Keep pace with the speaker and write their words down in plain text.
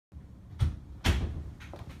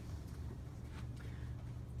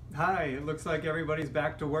Hi, it looks like everybody's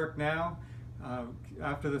back to work now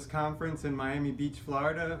after this conference in Miami Beach,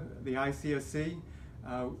 Florida, the ICSC.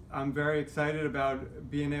 I'm very excited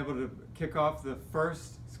about being able to kick off the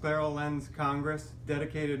first Scleral Lens Congress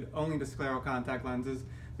dedicated only to scleral contact lenses,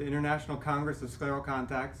 the International Congress of Scleral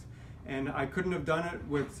Contacts. And I couldn't have done it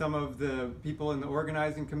with some of the people in the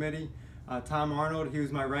organizing committee. Tom Arnold, he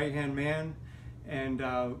was my right-hand man, and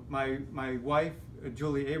my wife,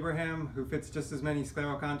 Julie Abraham, who fits just as many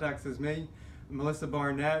scleral contacts as me. Melissa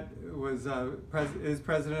Barnett is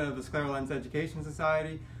president of the Scleral Lens Education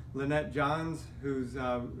Society. Lynette Johns, who's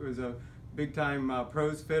was a big-time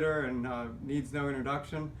pros fitter and needs no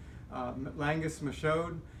introduction. Langis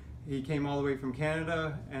Michaud, he came all the way from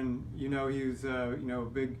Canada, and he was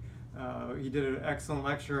big. He did an excellent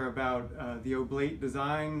lecture about the oblate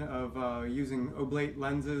design of using oblate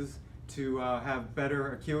lenses to have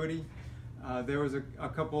better acuity. There was a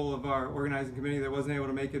couple of our organizing committee that wasn't able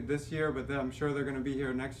to make it this year, but I'm sure they're going to be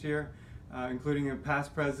here next year, including a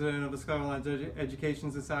past president of the Scleral Lens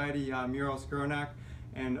Education Society, Muriel Skronak,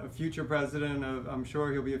 and a future president of, I'm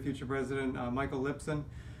sure he'll be a future president, Michael Lipson.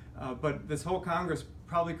 But this whole Congress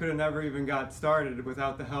probably could have never even got started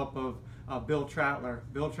without the help of Bill Trattler.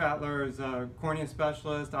 Bill Trattler is a cornea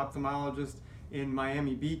specialist, ophthalmologist in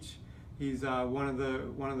Miami Beach. He's one of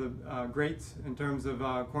the greats in terms of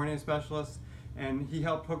cornea specialists, and he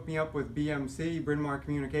helped hook me up with BMC, Bryn Mawr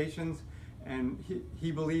Communications, and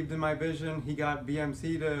he believed in my vision. He got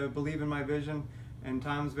BMC to believe in my vision and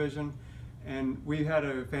Tom's vision, and we had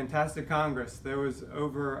a fantastic Congress. There was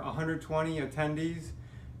over 120 attendees.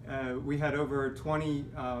 We had over 20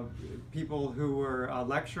 people who were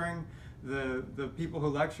lecturing. The people who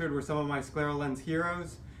lectured were some of my Scleral Lens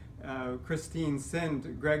heroes. Christine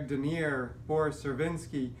Sindt, Greg DeNaeyer, Boris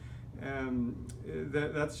Severinsky,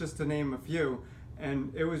 that's just to name a few.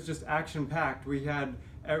 And it was just action-packed. We had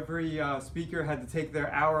every speaker had to take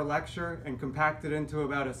their hour lecture and compact it into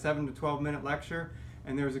about a 7 to 12 minute lecture,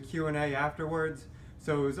 and there was a Q&A afterwards.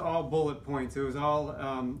 So it was all bullet points. It was all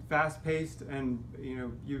fast-paced, and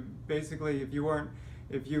you basically, if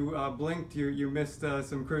you blinked, you missed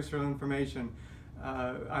some crucial information.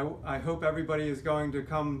 I hope everybody is going to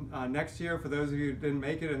come next year. For those of you who didn't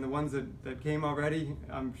make it and the ones that came already,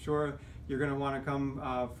 I'm sure you're going to want to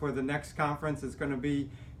come for the next conference. It's going to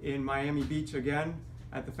be in Miami Beach again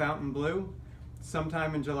at the Fountain Blue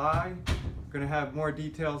sometime in July. We're going to have more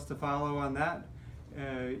details to follow on that.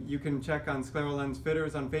 You can check on Scleral Lens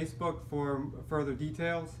Fitters on Facebook for further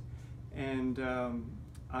details, and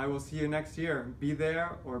I will see you next year. Be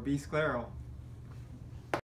there or be scleral.